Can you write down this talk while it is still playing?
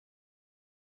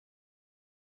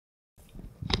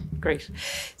Great.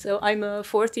 So I'm a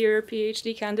fourth-year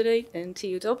PhD candidate in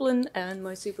TU Dublin, and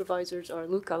my supervisors are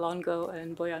Luca Longo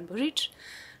and Bojan Božić,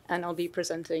 and I'll be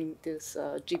presenting this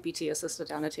GPT-assisted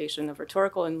annotation of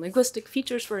rhetorical and linguistic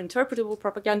features for interpretable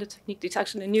propaganda technique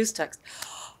detection in news text.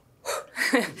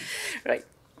 Right.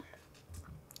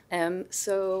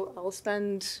 So I'll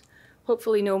spend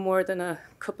hopefully no more than a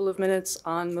couple of minutes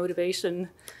on motivation,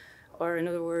 or in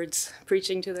other words,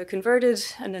 preaching to the converted,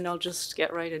 and then I'll just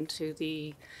get right into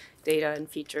the data and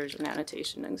features and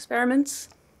annotation and experiments.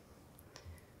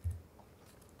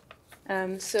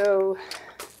 As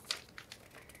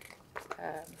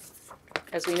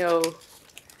we know,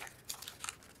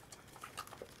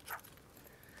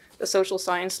 the social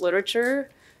science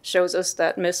literature shows us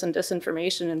that mis and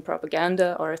disinformation and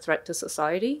propaganda are a threat to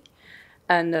society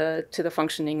and to the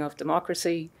functioning of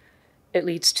democracy. It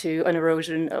leads to an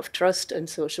erosion of trust in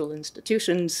social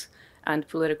institutions and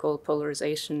political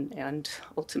polarization and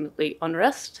ultimately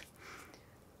unrest.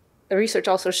 The research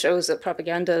also shows that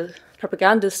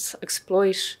propagandists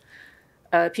exploit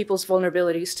people's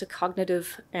vulnerabilities to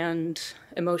cognitive and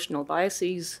emotional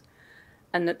biases,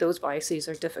 and that those biases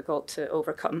are difficult to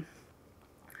overcome.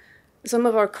 Some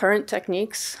of our current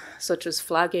techniques, such as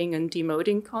flagging and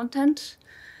demoting content,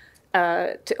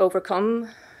 to overcome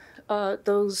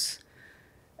those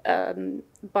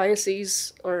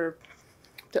biases or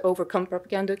to overcome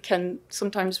propaganda can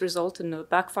sometimes result in a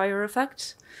backfire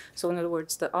effect. So in other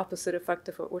words, the opposite effect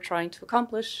of what we're trying to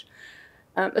accomplish,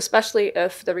 especially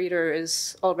if the reader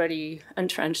is already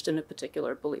entrenched in a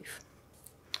particular belief.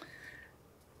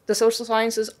 The social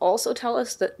sciences also tell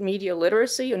us that media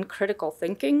literacy and critical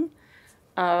thinking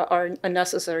are a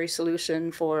necessary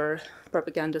solution for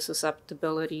propaganda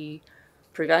susceptibility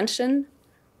prevention.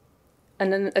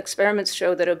 And then experiments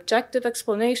show that objective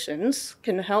explanations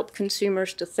can help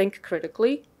consumers to think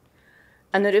critically,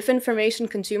 and that if information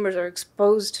consumers are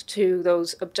exposed to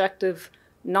those objective,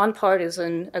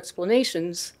 nonpartisan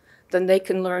explanations, then they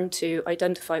can learn to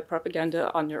identify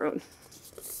propaganda on their own.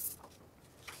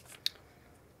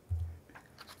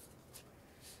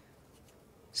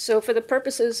 So for the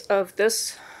purposes of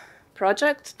this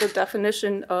project, the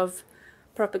definition of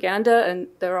propaganda, and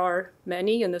there are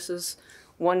many, and this is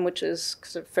one which is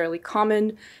fairly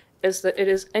common, is that it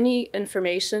is any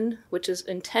information which is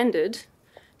intended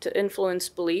to influence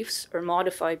beliefs or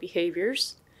modify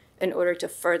behaviors in order to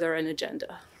further an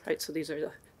agenda, right? So these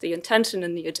are the intention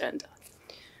and the agenda.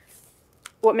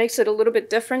 What makes it a little bit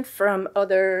different from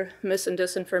other mis and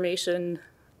disinformation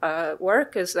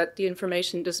work is that the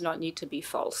information does not need to be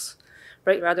false,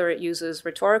 right? Rather, it uses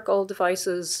rhetorical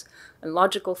devices and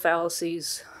logical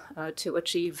fallacies to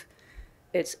achieve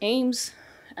its aims.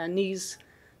 And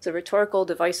the rhetorical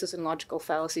devices and logical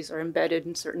fallacies are embedded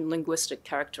in certain linguistic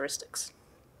characteristics.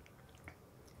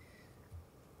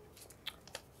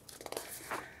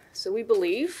 So we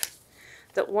believe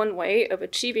that one way of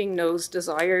achieving those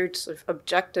desired sort of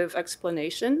objective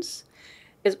explanations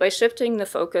is by shifting the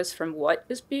focus from what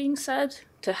is being said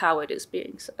to how it is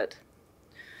being said.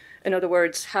 In other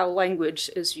words, how language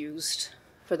is used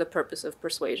for the purpose of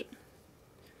persuasion.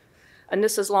 And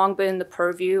this has long been the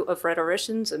purview of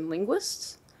rhetoricians and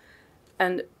linguists.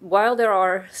 And while there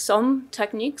are some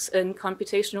techniques in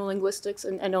computational linguistics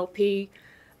and NLP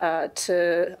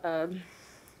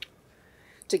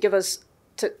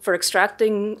for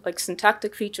extracting like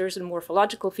syntactic features and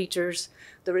morphological features,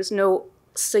 there is no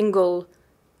single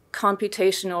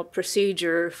computational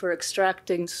procedure for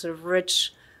extracting sort of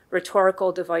rich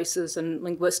rhetorical devices and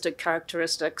linguistic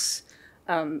characteristics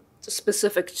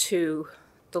specific to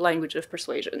the language of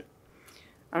persuasion.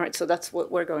 All right, so that's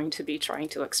what we're going to be trying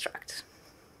to extract.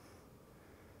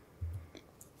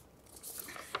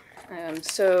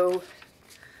 So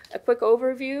a quick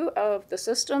overview of the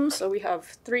system. So we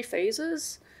have three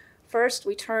phases. First,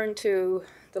 we turn to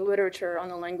the literature on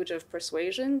the language of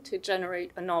persuasion to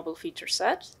generate a novel feature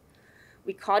set.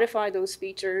 We codify those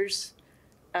features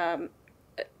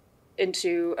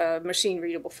into a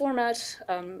machine-readable format,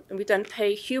 and we then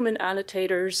pay human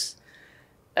annotators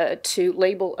to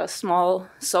label a small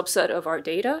subset of our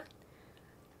data.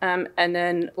 And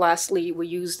then lastly, we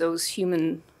use those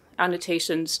human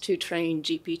annotations to train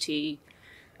GPT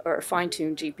or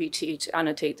fine-tune GPT to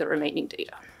annotate the remaining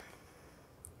data.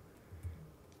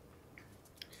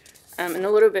 In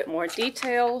a little bit more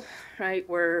detail, right,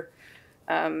 here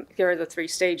are the three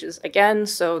stages again.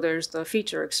 So there's the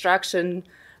feature extraction.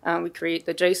 We create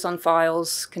the JSON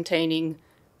files containing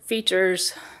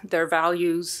features, their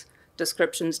values,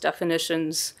 descriptions,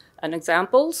 definitions, and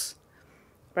examples,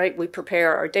 right? We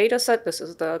prepare our data set. This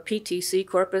is the PTC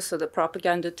corpus, so the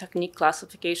Propaganda Technique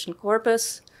Classification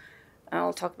Corpus.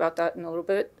 I'll talk about that in a little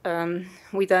bit.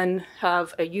 We then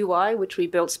have a UI, which we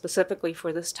built specifically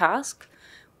for this task,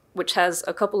 which has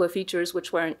a couple of features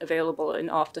which weren't available in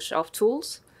off-the-shelf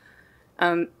tools.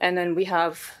 And then we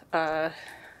have the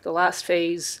last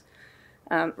phase.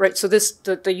 Right, so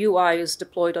the UI is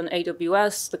deployed on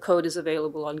AWS. The code is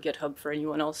available on GitHub for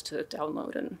anyone else to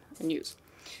download and use.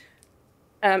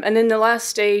 And in the last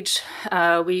stage,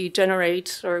 we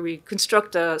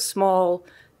construct a small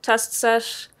test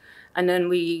set, and then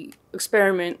we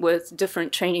experiment with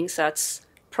different training sets,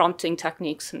 prompting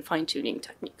techniques, and fine-tuning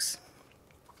techniques.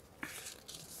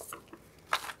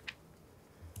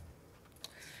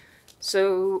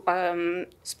 So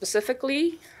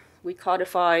specifically, we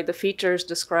codify the features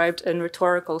described in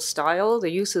Rhetorical Style,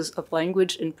 the uses of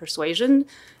language in persuasion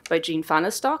by Jean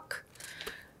Fahnestock.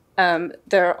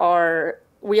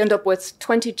 We end up with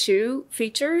 22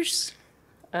 features.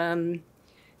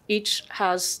 Each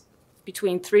has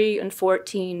between 3 and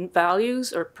 14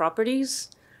 values or properties.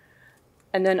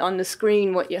 And then on the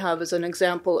screen, what you have is an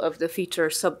example of the feature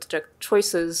subject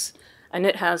choices, and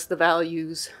it has the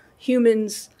values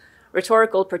humans,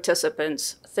 rhetorical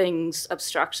participants, things,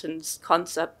 abstractions,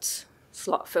 concepts,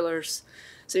 slot fillers.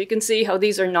 So you can see how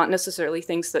these are not necessarily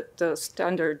things that the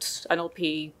standard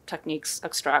NLP techniques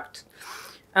extract.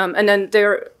 And then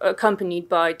they're accompanied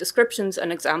by descriptions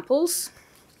and examples.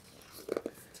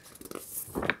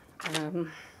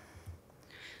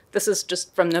 This is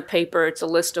just from the paper. It's a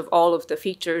list of all of the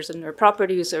features and their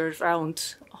properties. There's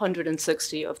around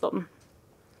 160 of them.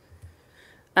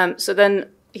 So then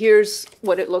here's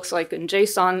what it looks like in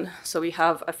JSON. So we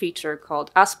have a feature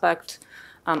called aspect,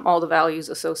 all the values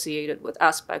associated with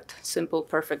aspect, simple,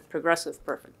 perfect,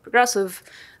 progressive,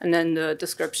 and then the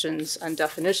descriptions and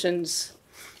definitions.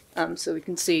 So we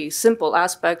can see simple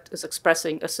aspect is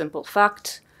expressing a simple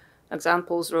fact.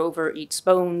 Examples, rover eats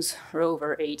bones,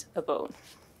 rover ate a bone.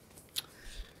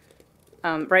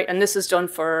 Right, and this is done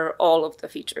for all of the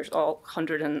features, all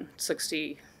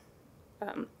 160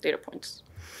 data points.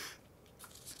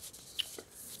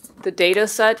 The data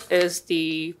set is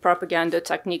the propaganda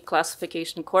technique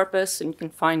classification corpus, and you can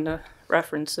find the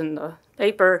reference in the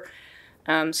paper.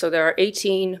 So there are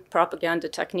 18 propaganda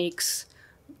techniques,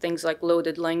 things like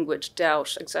loaded language,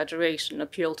 doubt, exaggeration,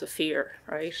 appeal to fear,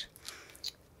 right?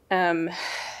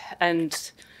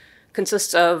 And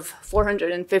consists of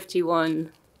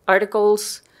 451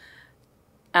 articles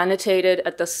annotated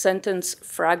at the sentence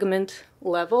fragment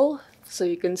level. So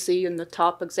you can see in the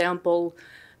top example,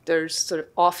 there's sort of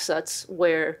offsets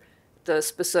where the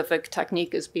specific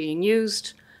technique is being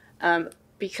used.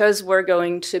 Because we're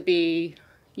going to be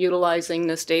utilizing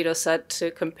this data set to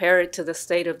compare it to the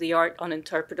state of the art on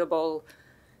interpretable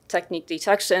technique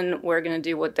detection, we're going to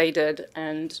do what they did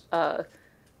and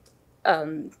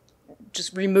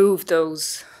just remove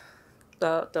those,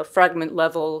 the fragment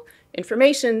level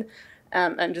information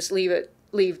and just leave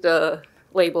the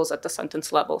labels at the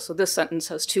sentence level. So this sentence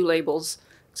has 2 labels,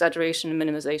 exaggeration,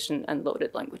 minimization, and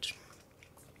loaded language.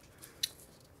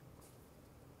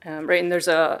 Right, and there's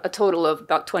a total of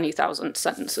about 20,000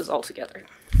 sentences altogether.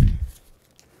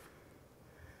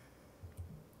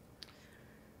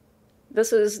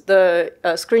 This is the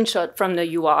screenshot from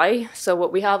the UI. So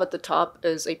what we have at the top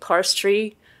is a parse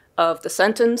tree of the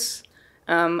sentence.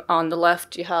 On the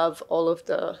left, you have all of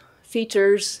the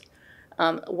features,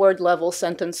 word level,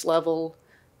 sentence level.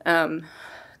 Then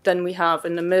we have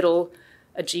in the middle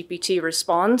a GPT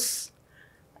response.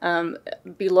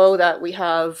 Below that, we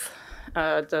have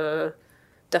the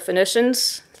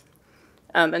definitions.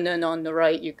 And then on the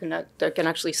right, you can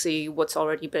actually see what's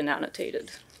already been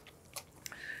annotated.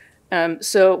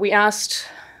 So we asked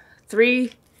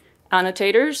 3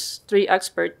 annotators, 3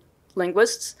 expert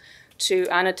linguists, to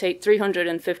annotate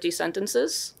 350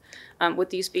 sentences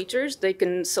with these features. They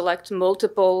can select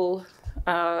multiple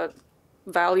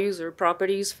values or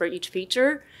properties for each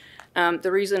feature.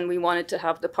 The reason we wanted to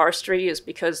have the parse tree is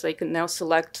because they can now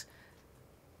select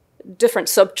different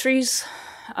subtrees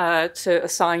to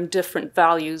assign different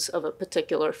values of a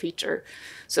particular feature.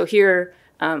 So here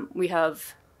we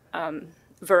have a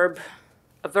verb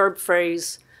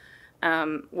phrase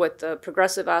with the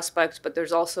progressive aspect, but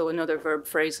there's also another verb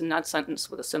phrase in that sentence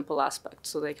with a simple aspect.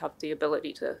 So they have the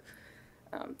ability to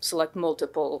select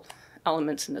multiple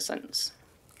elements in the sentence.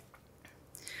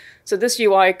 So this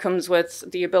UI comes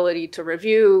with the ability to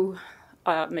review,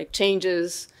 make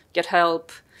changes, get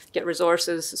help, get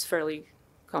resources. It's fairly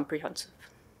comprehensive.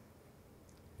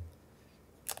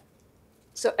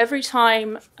 So every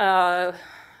time an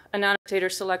annotator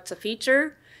selects a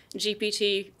feature,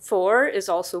 GPT-4 is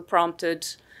also prompted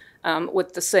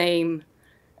with the same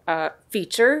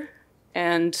feature.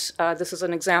 And this is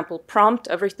an example prompt.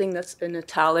 Everything that's in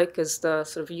italic is the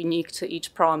sort of unique to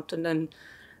each prompt. And then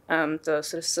the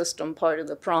sort of system part of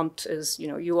the prompt is,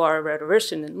 you are a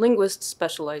rhetorician and linguist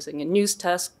specializing in news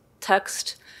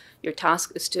text. Your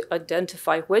task is to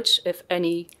identify which, if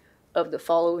any, of the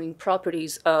following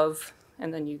properties of,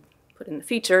 and then you put in the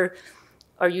feature,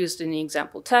 are used in the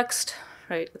example text,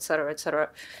 right, et cetera, et cetera.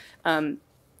 And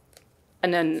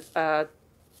then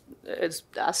it's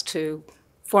asked to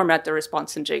format the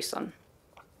response in JSON.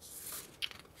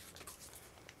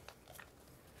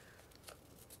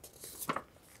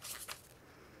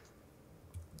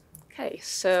 Okay,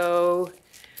 so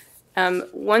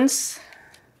once,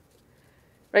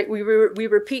 right, we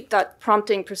repeat that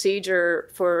prompting procedure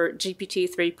for GPT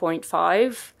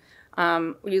 3.5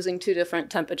 using 2 different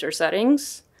temperature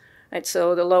settings. Right,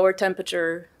 so the lower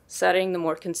temperature setting, the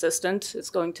more consistent it's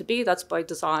going to be. That's by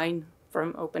design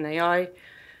from OpenAI.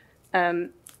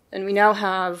 And we now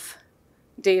have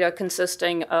data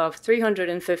consisting of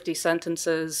 350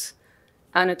 sentences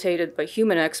annotated by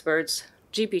human experts,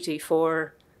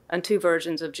 GPT-4, and 2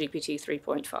 versions of GPT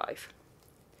 3.5.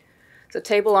 The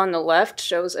table on the left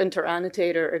shows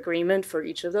inter-annotator agreement for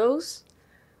each of those.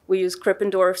 We use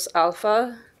Krippendorff's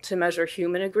alpha to measure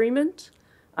human agreement,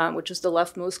 which is the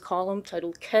leftmost column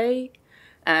titled K.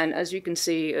 And as you can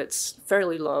see, it's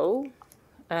fairly low.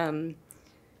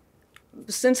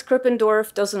 Since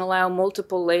Krippendorff doesn't allow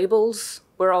multiple labels,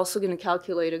 we're also going to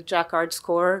calculate a Jacquard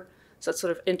score. So that's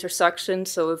sort of intersection.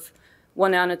 So if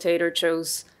one annotator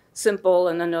chose simple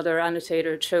and another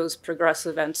annotator chose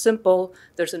progressive and simple,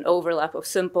 there's an overlap of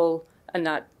simple, and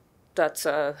that's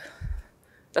a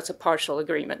partial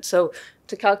agreement. So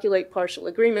to calculate partial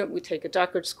agreement, we take a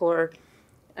Jacquard score,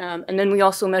 and then we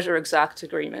also measure exact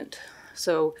agreement.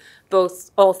 So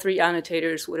all 3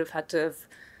 annotators would have had to have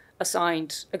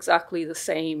assigned exactly the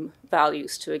same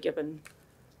values to a given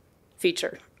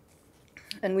feature.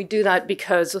 And we do that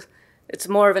because it's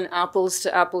more of an apples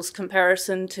to apples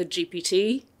comparison to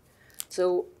GPT.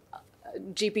 So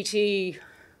GPT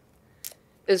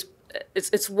is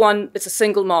it's a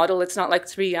single model. It's not like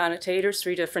 3 annotators,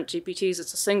 3 different GPTs.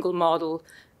 It's a single model,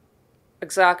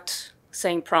 exact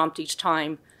same prompt each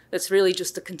time. It's really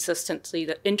just the consistency,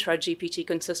 the intra-GPT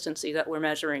consistency that we're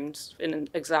measuring in an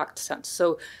exact sense.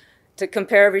 So to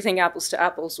compare everything apples to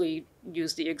apples, we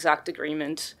use the exact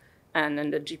agreement and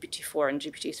then the GPT-4 and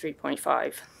GPT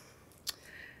 3.5.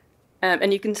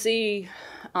 And you can see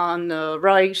on the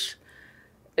right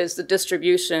is the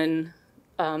distribution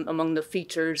among the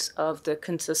features of the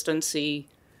consistency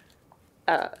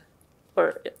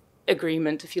or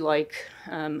agreement, if you like.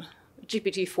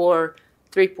 GPT-4,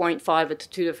 3.5 at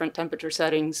 2 different temperature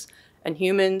settings, and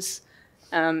humans.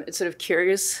 It's sort of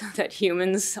curious that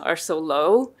humans are so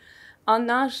low on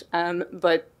that,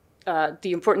 but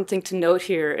the important thing to note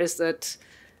here is that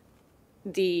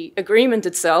the agreement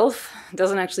itself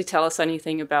doesn't actually tell us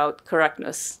anything about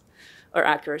correctness or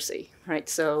accuracy, right?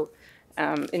 So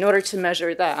in order to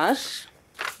measure that,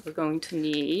 we're going to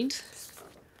need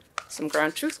some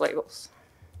ground truth labels.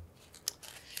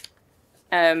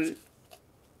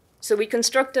 So we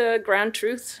construct a ground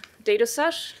truth data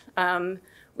set.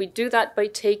 We do that by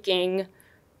taking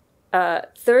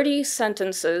 30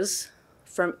 sentences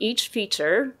from each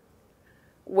feature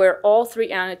where all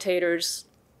 3 annotators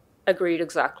agreed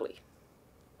exactly.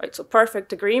 Right, so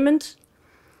perfect agreement,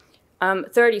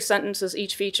 30 sentences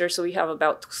each feature, so we have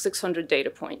about 600 data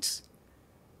points.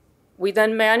 We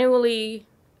then manually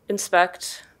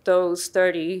inspect those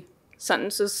 30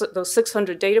 sentences, those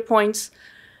 600 data points,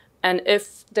 and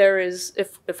if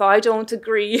I don't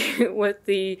agree with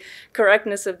the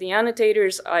correctness of the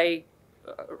annotators, I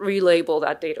relabel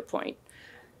that data point.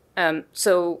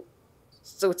 So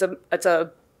it's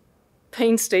a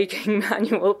painstaking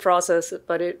manual process,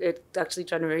 but it actually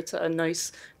generates a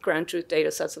nice ground truth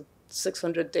data set of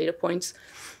 600 data points.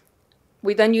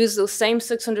 We then use those same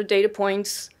 600 data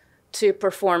points to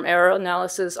perform error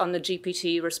analysis on the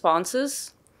GPT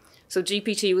responses. So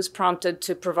GPT was prompted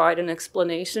to provide an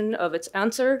explanation of its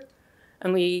answer,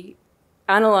 and we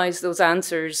analyze those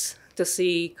answers to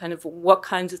see kind of what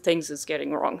kinds of things it's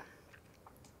getting wrong.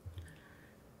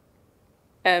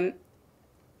 And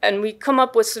we come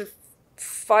up with sort of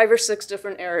 5 or 6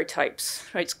 different error types,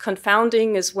 right? So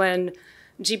confounding is when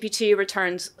GPT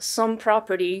returns some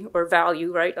property or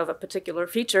value, right, of a particular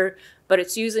feature, but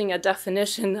it's using a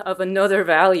definition of another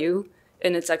value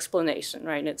in its explanation,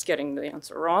 right, and it's getting the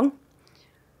answer wrong.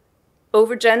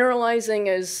 Overgeneralizing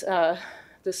is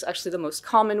this is actually the most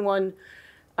common one,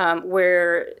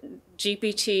 where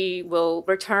GPT will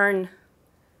return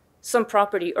some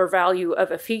property or value of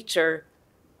a feature,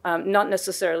 not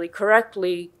necessarily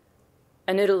correctly,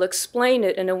 and it'll explain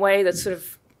it in a way that's sort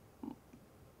of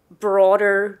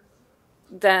broader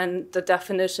than the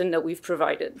definition that we've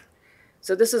provided.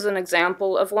 So this is an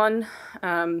example of one.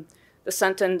 The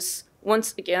sentence,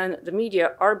 once again, the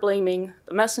media are blaming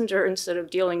the messenger instead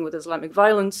of dealing with Islamic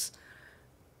violence.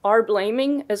 Are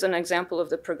blaming is an example of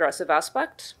the progressive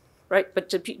aspect, right? But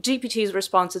GPT's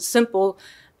response is simple,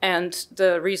 and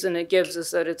the reason it gives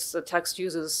is that the text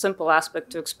uses a simple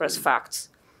aspect to express facts.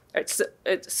 It's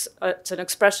an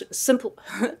expression, simple,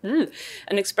 an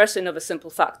expression of a simple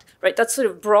fact, right? That's sort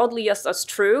of broadly, yes, that's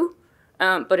true,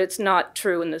 but it's not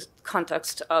true in the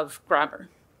context of grammar.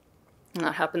 And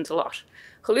that happens a lot.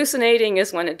 Hallucinating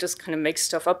is when it just kind of makes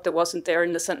stuff up that wasn't there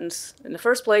in the sentence in the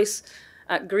first place.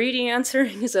 Greedy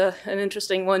answering is an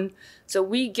interesting one. So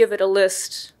we give it a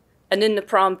list, and in the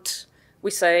prompt,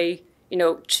 we say, you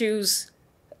know, choose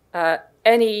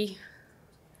any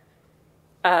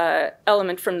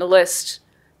element from the list,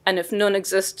 and if none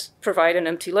exist, provide an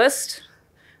empty list,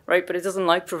 right? But it doesn't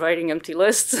like providing empty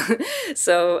lists.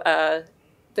 So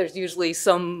there's usually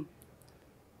some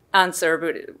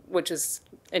answer, which is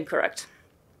incorrect.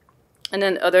 And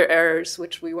then other errors,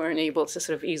 which we weren't able to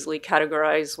sort of easily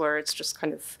categorize, where it's just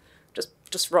kind of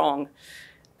just wrong.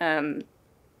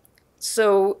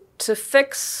 So to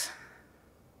fix,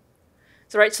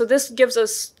 so this gives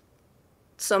us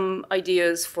some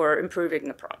ideas for improving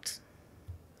the prompt.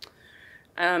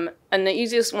 And the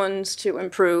easiest ones to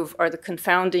improve are the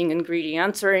confounding and greedy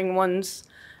answering ones.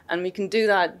 And we can do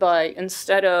that by,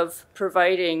 instead of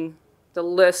providing the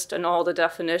list and all the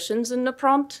definitions in the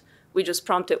prompt, we just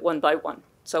prompt it one by one.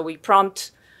 So we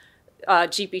prompt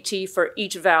GPT for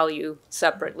each value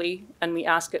separately, and we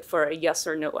ask it for a yes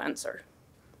or no answer.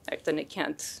 Right? Then it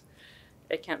can't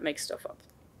make stuff up.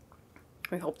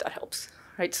 We hope that helps.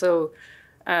 Right? So,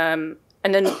 and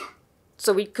then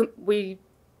so we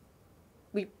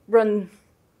run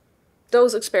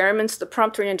those experiments, the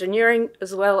prompt re-engineering,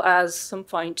 as well as some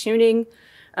fine-tuning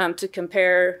to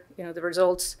compare, the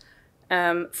results.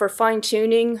 For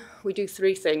fine-tuning, we do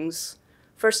three things.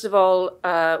 First of all,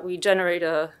 we generate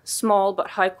a small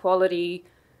but high-quality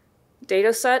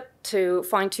data set to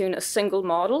fine-tune a single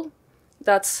model.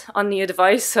 That's on the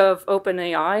advice of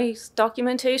OpenAI's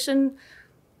documentation.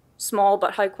 Small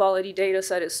but high-quality data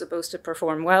set is supposed to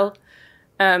perform well.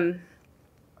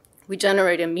 We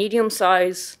generate a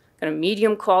medium-size, kind of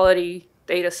medium-quality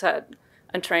data set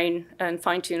and train and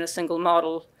fine-tune a single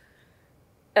model.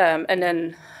 And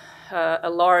then a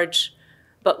large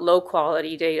but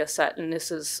low-quality data set, and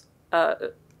this is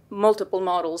multiple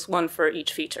models, one for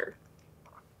each feature.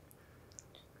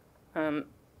 I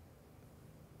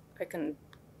can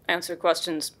answer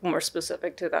questions more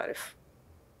specific to that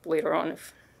later on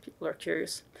if people are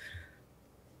curious.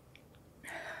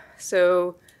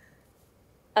 So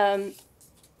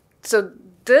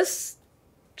this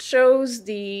shows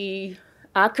the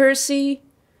accuracy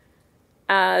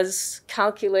as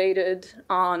calculated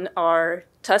on our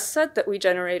test set that we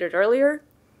generated earlier.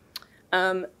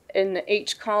 In the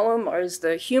H column is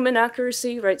the human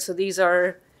accuracy, right? So these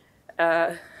are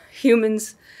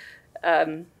humans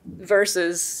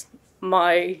versus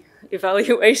my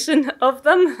evaluation of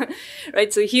them,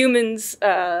 right? So humans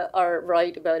are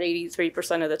right about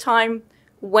 83% of the time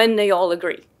when they all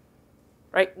agree,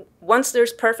 right? Once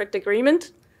there's perfect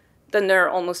agreement, then they're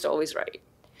almost always right.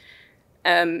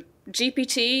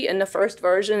 GPT in the first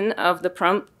version of the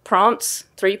prompts,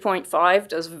 3.5,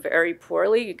 does very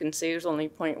poorly. You can see there's only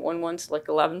 0.11, so like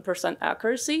 11%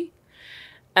 accuracy.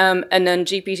 And then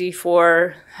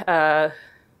GPT-4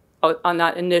 on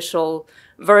that initial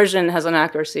version has an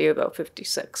accuracy of about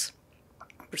 56%.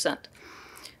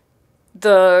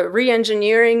 The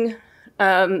re-engineering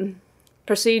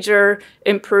procedure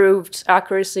improved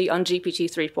accuracy on GPT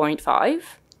 3.5.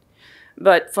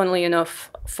 But funnily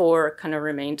enough, 4 kind of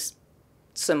remains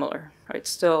similar, right?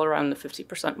 Still around the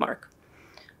 50% mark.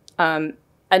 And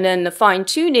then the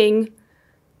fine-tuning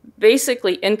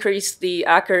basically increased the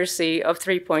accuracy of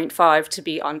 3.5 to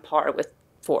be on par with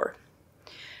 4.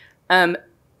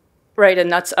 Right,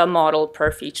 and that's a model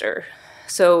per feature.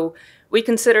 So we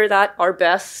consider that our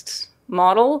best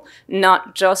model,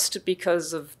 not just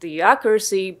because of the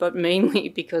accuracy, but mainly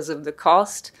because of the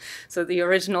cost. So the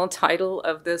original title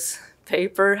of this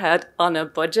paper had "on a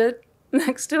budget"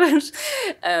 next to it.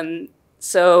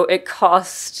 So it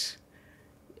costs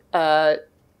 10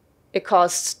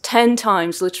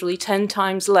 times, literally 10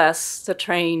 times less to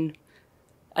train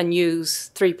and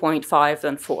use 3.5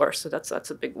 than 4. So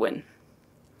that's a big win.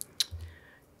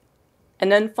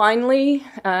 And then finally,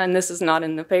 and this is not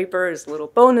in the paper, is a little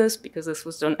bonus because this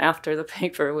was done after the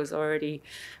paper was already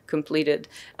completed.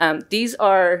 This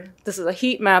is a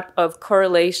heat map of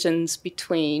correlations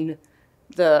between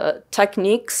the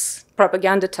techniques,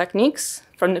 propaganda techniques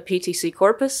from the PTC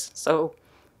corpus, so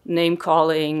name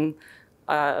calling,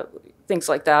 things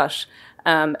like that,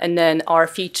 and then our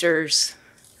features.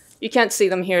 You can't see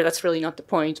them here, that's really not the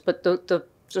point, but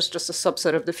just a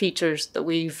subset of the features that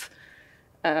we've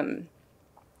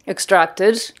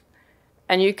extracted.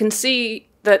 And you can see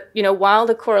that, while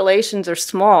the correlations are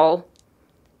small,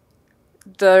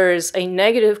 there's a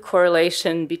negative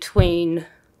correlation between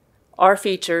our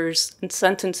features and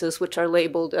sentences which are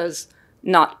labeled as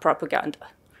not propaganda,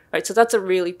 right? So that's a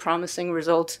really promising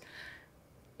result,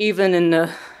 even in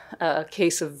the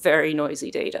case of very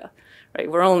noisy data,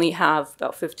 right? We only have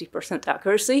about 50%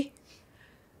 accuracy,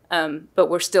 but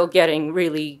we're still getting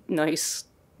really nice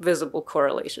visible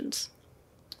correlations.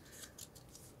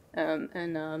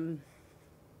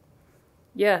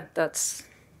 Yeah, that's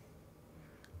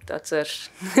it.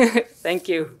 Thank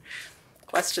you.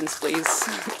 Questions,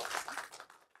 please.